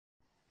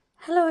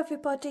Hello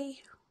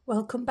everybody,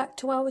 welcome back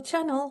to our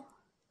channel.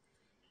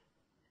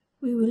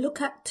 We will look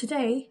at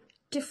today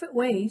different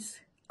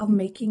ways of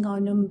making our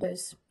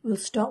numbers. We'll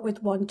start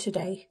with one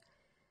today.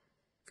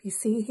 If you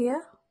see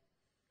here,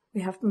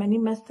 we have many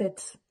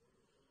methods.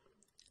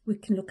 We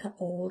can look at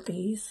all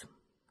these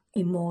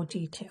in more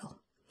detail.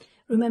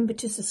 Remember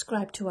to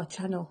subscribe to our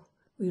channel.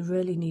 We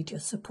really need your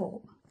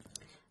support.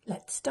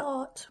 Let's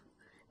start.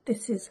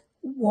 This is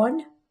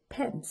 1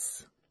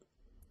 pence.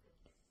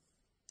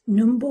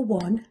 Number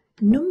 1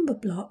 number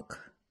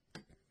block.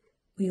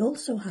 We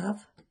also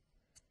have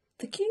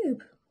the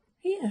cube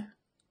here.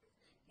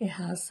 It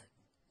has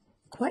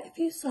quite a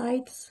few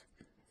sides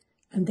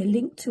and they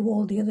link to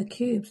all the other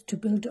cubes to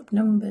build up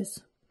numbers.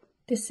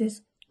 This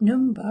is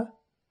number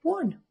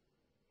 1.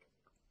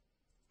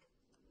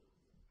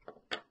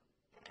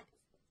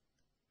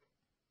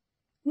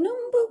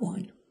 Number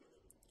 1.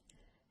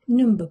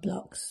 Number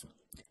blocks.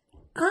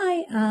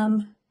 I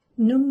am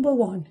number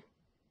 1.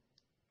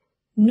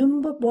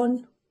 Number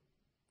 1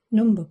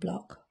 number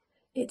block.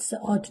 It's an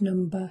odd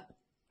number.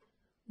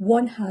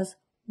 1 has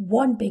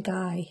one big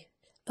eye.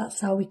 That's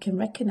how we can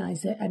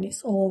recognize it, and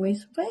it's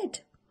always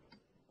red.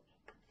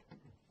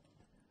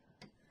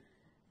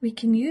 We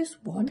can use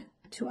 1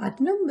 to add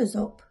numbers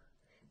up.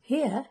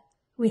 Here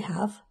we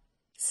have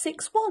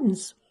 6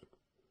 ones.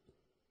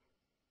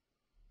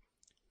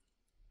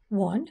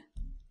 1,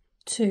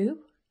 2,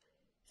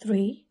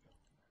 3,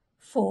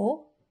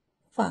 4,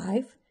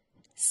 5,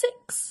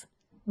 6.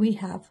 We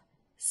have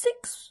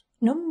 6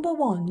 number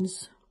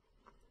 1s.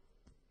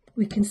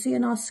 We can see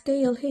on our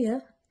scale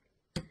here,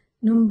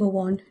 number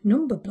 1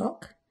 number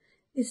block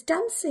is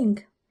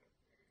dancing,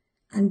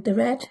 and the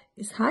red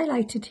is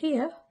highlighted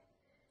here,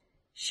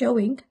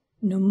 showing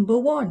number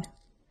 1.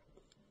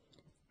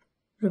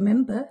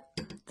 Remember,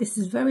 this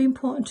is very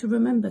important to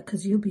remember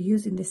because you'll be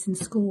using this in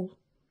school.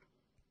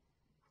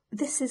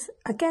 This is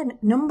again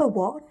number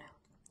 1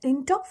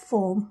 in dot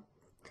form.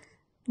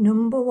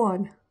 Number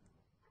 1.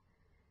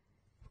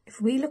 If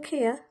we look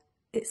here,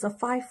 it's a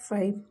 5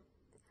 frame.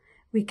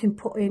 We can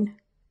put in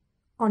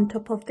on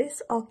top of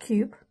this our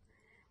cube.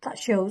 That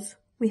shows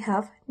we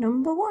have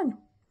number 1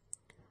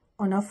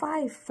 on our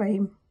 5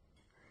 frame.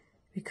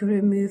 We can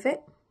remove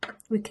it.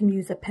 We can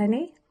use a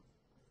penny.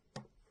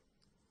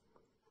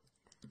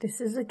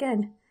 This is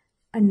again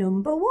a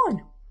number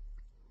 1.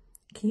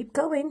 Keep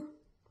going.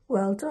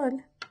 Well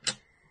done.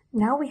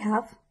 Now we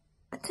have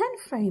a 10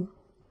 frame.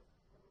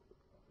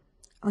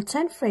 Our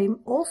 10 frame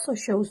also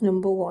shows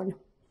number 1.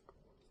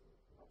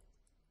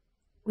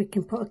 We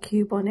can put a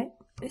cube on it.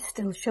 It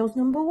still shows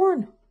number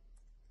 1.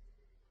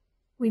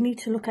 We need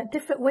to look at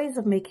different ways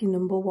of making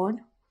number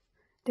 1.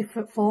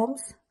 Different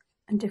forms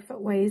and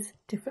different ways,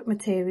 different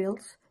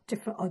materials,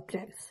 different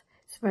objects.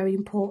 It's very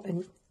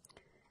important.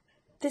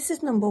 This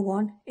is number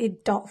 1 in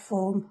dot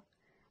form.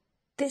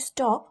 This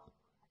dot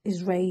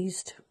is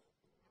raised,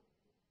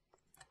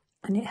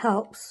 and it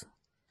helps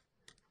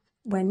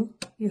when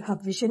you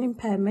have vision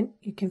impairment.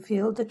 You can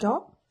feel the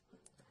dot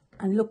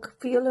and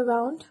feel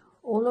around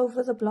all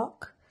over the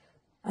block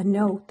and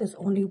know there's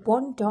only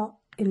one dot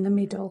in the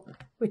middle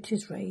which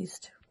is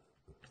raised.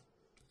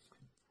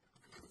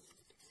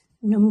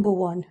 Number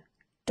 1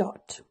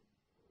 dot.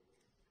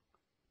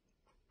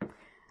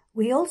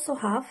 We also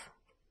have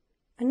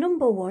a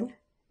number 1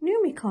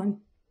 numicon.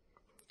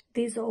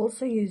 These are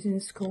also used in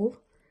school,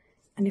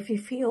 and if you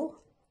feel,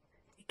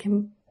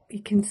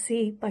 you can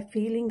see by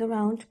feeling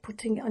around,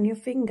 putting it on your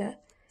finger,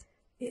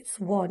 it's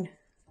 1.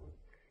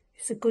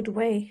 It's a good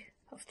way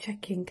of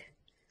checking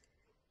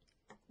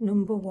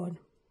number 1.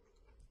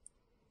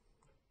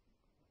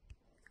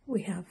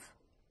 We have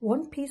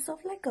 1 piece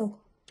of Lego,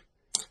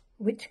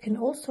 which can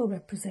also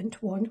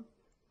represent 1.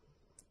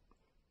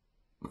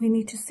 We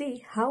need to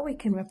see how we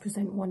can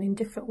represent 1 in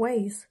different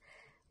ways.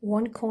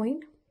 1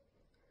 coin,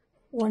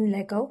 1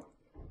 Lego,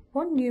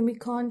 1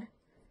 numicon,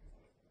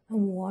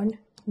 and 1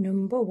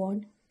 number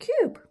 1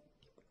 cube.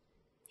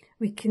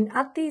 We can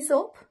add these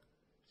up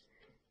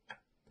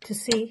to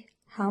see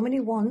how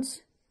many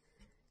 1s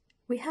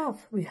we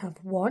have. We have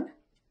 1,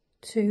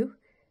 2,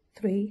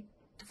 3,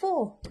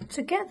 4.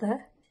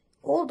 Together,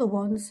 all the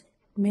 1s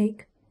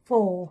make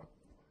 4.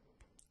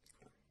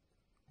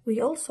 We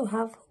also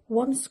have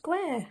 1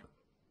 square,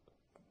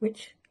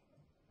 which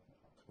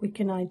we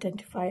can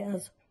identify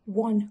as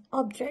 1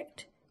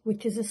 object,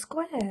 which is a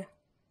square.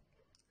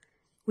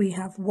 We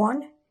have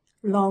 1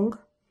 long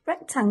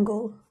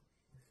rectangle,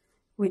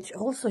 which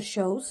also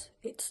shows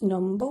it's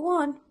number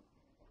 1.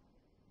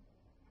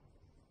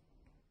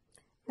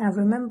 Now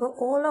remember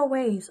all our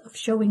ways of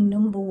showing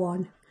number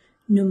 1.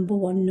 Number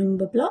 1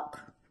 number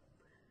block.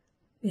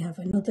 We have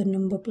another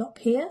number block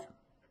here.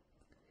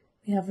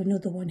 We have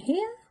another one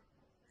here.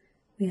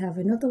 We have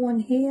another one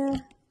here.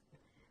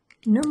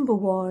 Number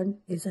 1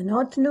 is an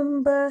odd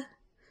number.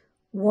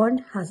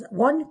 1 has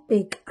one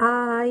big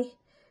eye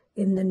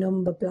in the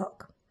number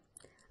block.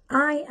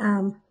 I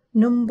am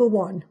number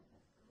 1.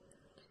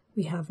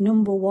 We have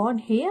number 1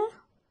 here.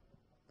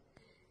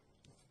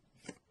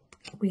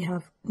 We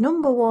have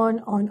number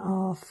 1 on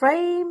our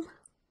frame.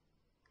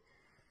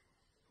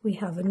 We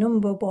have a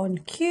number 1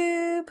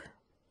 cube.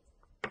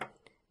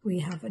 We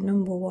have a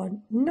number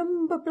 1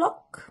 number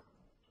block.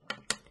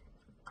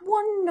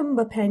 1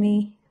 number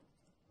penny.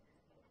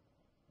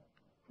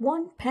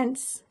 1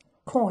 pence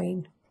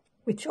coin,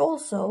 which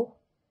also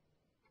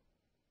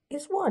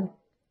is 1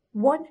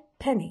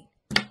 penny.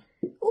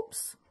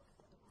 Oops.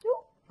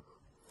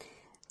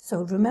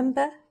 So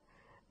remember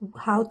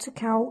how to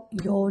count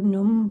your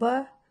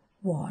number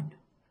 1.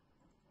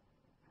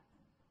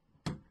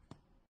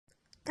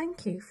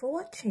 Thank you for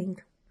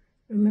watching.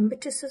 Remember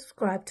to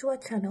subscribe to our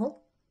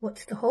channel,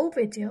 watch the whole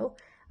video,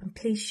 and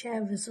please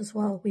share us as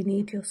well. We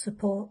need your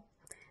support.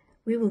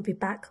 We will be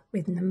back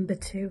with number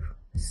 2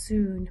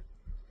 soon.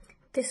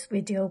 This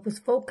video was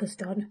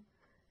focused on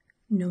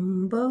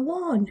number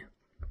 1.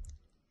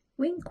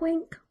 Wink,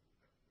 wink.